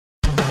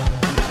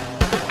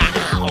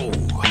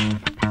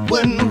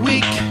What in the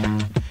Week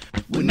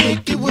with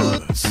Nikki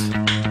Woods.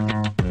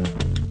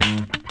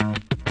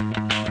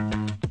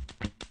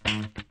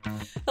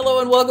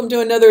 Hello and welcome to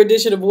another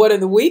edition of What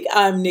in the Week.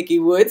 I'm Nikki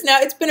Woods. Now,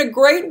 it's been a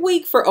great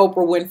week for Oprah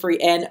Winfrey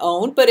and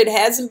OWN, but it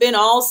hasn't been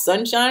all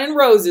sunshine and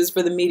roses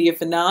for the media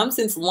phenom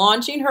since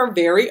launching her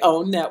very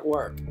own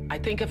network. I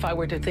think if I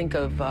were to think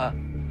of,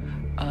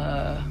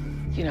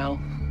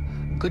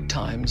 good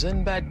times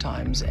and bad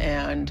times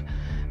and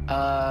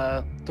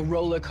the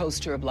roller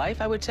coaster of life,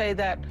 I would say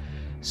that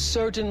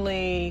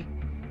certainly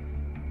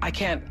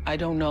I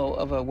don't know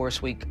of a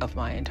worse week of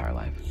my entire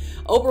life.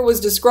 Oprah was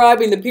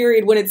describing the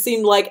period when it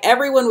seemed like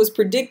everyone was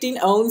predicting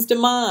OWN's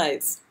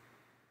demise.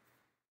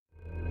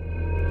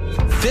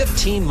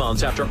 15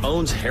 months after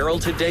OWN's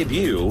heralded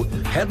debut,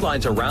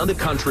 headlines around the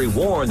country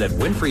warn that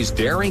Winfrey's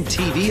daring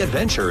TV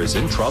adventure is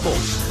in trouble.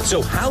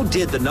 So how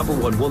did the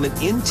 #1 woman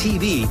in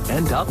TV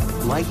end up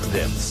like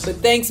this? But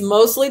thanks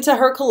mostly to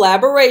her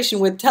collaboration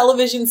with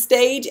television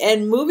stage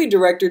and movie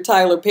director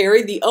Tyler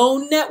Perry, the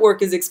OWN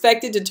network is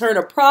expected to turn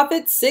a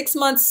profit 6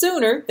 months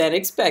sooner than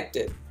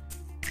expected.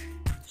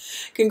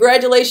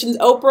 Congratulations,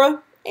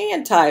 Oprah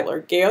and Tyler.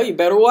 Gail, you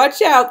better watch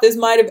out. This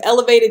might have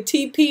elevated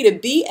TP to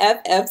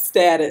BFF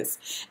status.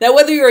 Now,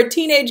 whether you're a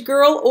teenage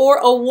girl or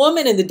a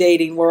woman in the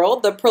dating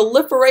world, the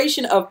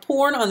proliferation of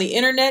porn on the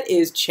internet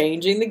is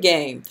changing the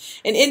game.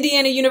 An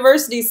Indiana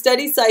University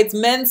study cites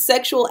men's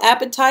sexual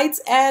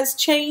appetites as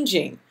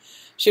changing.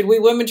 Should we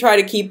women try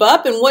to keep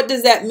up? And what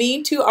does that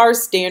mean to our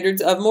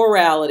standards of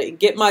morality?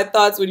 Get my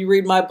thoughts when you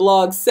read my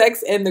blog,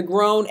 Sex and the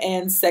Grown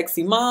and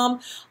Sexy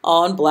Mom,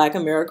 on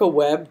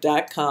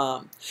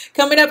blackamericaweb.com.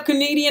 Coming up,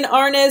 comedian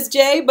Arnez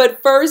J.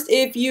 But first,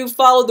 if you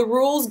followed the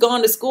rules,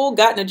 gone to school,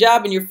 gotten a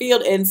job in your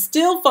field, and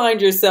still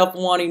find yourself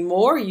wanting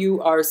more,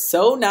 you are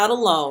so not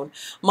alone.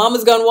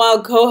 Mama's Gone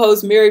Wild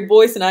co-host Mary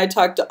Boyce and I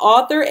talked to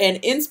author and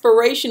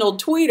inspirational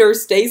tweeter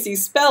Stacey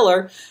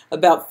Speller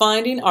about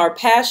finding our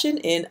passion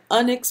in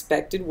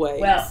unexpected ways.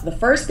 Well, the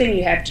first thing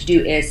you have to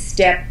do is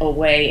step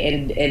away,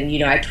 and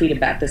I tweet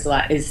about this a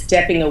lot, is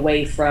stepping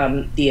away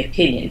from the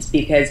opinions,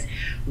 because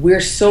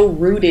we're so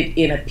rooted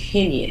in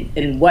opinion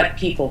and what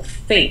people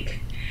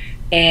think.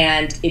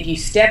 And if you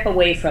step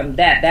away from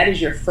that, that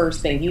is your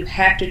first thing. You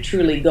have to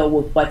truly go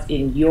with what's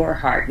in your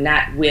heart,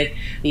 not with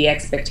the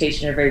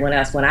expectation of everyone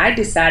else. When I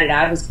decided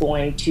I was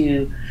going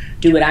to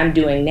do what I'm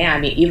doing now, I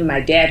mean, even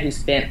my dad, who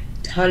spent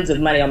tons of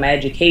money on my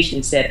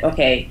education, said,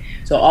 okay,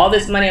 so all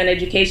this money on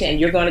education and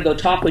you're going to go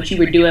talk what you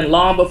were doing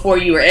long before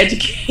you were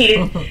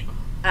educated.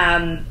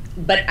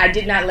 But I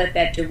did not let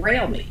that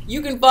derail me.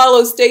 You can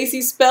follow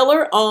Stacey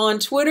Speller on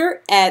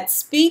Twitter at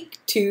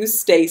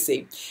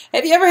Speak2Stacey.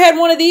 Have you ever had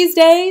one of these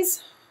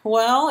days?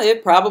 Well,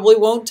 it probably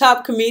won't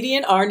top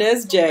comedian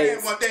Arnez J.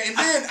 And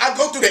then I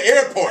go to the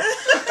airport.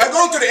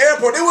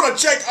 They want to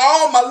check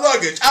all my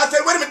luggage. I say,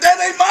 wait a minute, that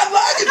ain't my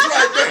luggage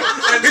right there.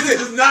 And this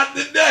is not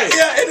the day.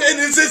 Yeah, and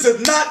this is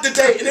not the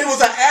day. And it was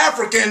an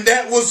African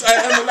that was,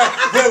 like,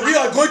 well, we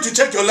are going to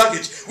check your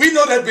luggage. We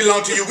know that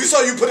belonged to you. We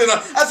saw you put it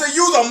on. I said,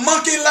 you the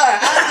monkey lie.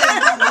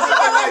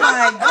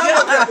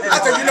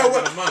 I said, you know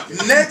what?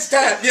 Next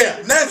time,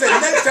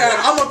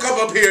 I'm going to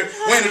come up here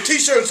wearing a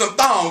t-shirt and some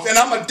thongs, and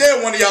I'm going to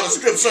dare one of y'all to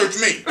strip search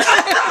me.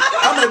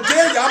 I'm gonna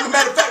dare you.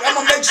 Matter of fact, I'm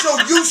gonna make sure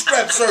you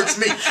strap search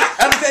me.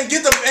 I'm saying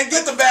get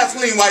the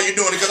Vaseline while you're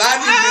doing it, because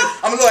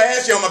I'm a little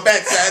ashy on my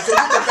backside. So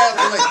get the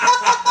Vaseline.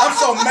 I'm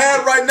so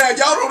mad right now.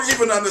 Y'all don't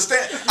even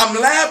understand. I'm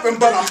laughing,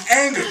 but I'm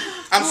angry.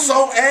 I'm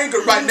so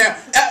angry right now.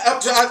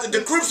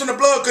 The Crips and the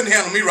Blood couldn't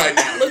handle me right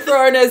now. Look for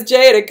Arnez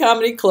J at a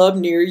comedy club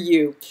near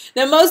you.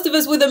 Now, most of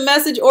us with a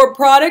message or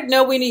product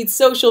know we need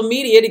social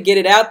media to get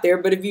it out there,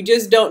 but if you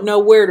just don't know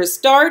where to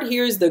start,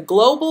 here's the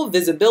Global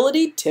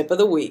Visibility Tip of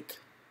the Week.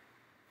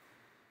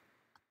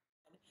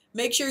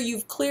 Make sure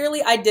you've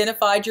clearly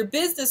identified your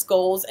business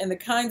goals and the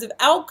kinds of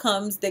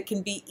outcomes that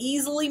can be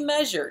easily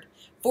measured.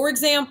 For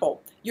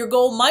example, your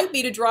goal might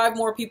be to drive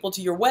more people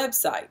to your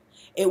website.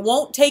 It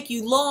won't take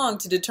you long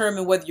to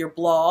determine whether your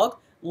blog,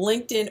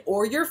 LinkedIn,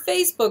 or your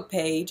Facebook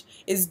page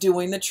is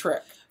doing the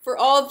trick. For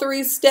all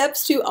 3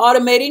 steps to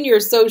automating your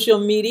social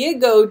media,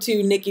 go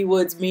to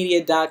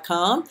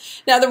NikkiWoodsMedia.com.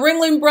 Now, the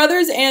Ringling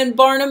Brothers and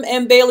Barnum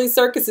and Bailey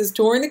Circus is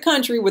touring the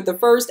country with the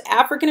first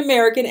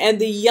African-American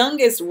and the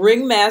youngest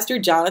ringmaster,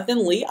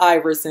 Jonathan Lee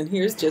Iverson.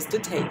 Here's just a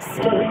taste.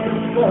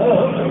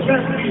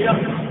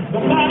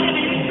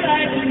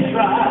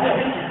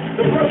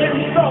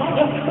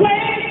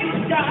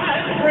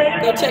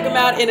 Go check them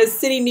out in a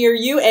city near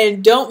you,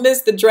 and don't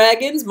miss the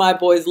Dragons. My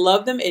boys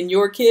love them, and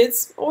your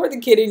kids, or the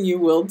kid in you,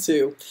 will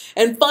too.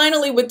 And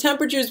finally, with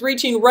temperatures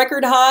reaching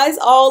record highs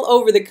all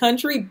over the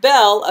country,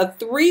 Belle, a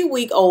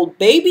 3-week-old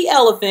baby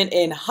elephant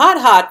in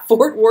hot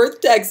Fort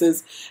Worth,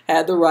 Texas,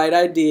 had the right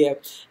idea.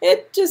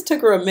 It just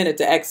took her a minute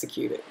to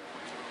execute it.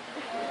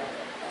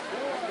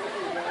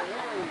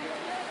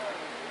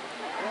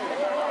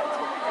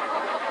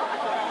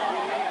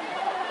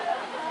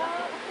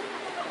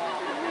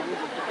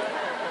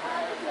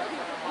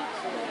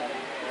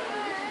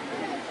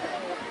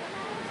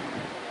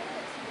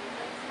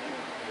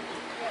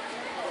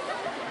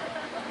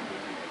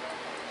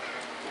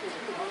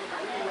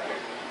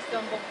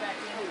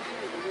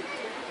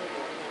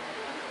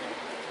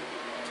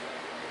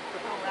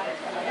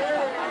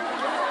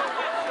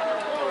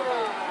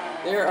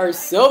 There are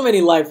so many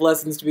life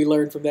lessons to be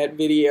learned from that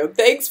video.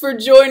 Thanks for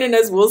joining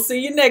us. We'll see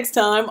you next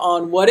time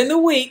on What in the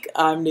Week.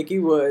 I'm Nikki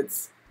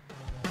Woods.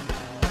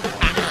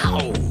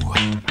 Ow.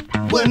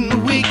 What in the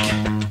week?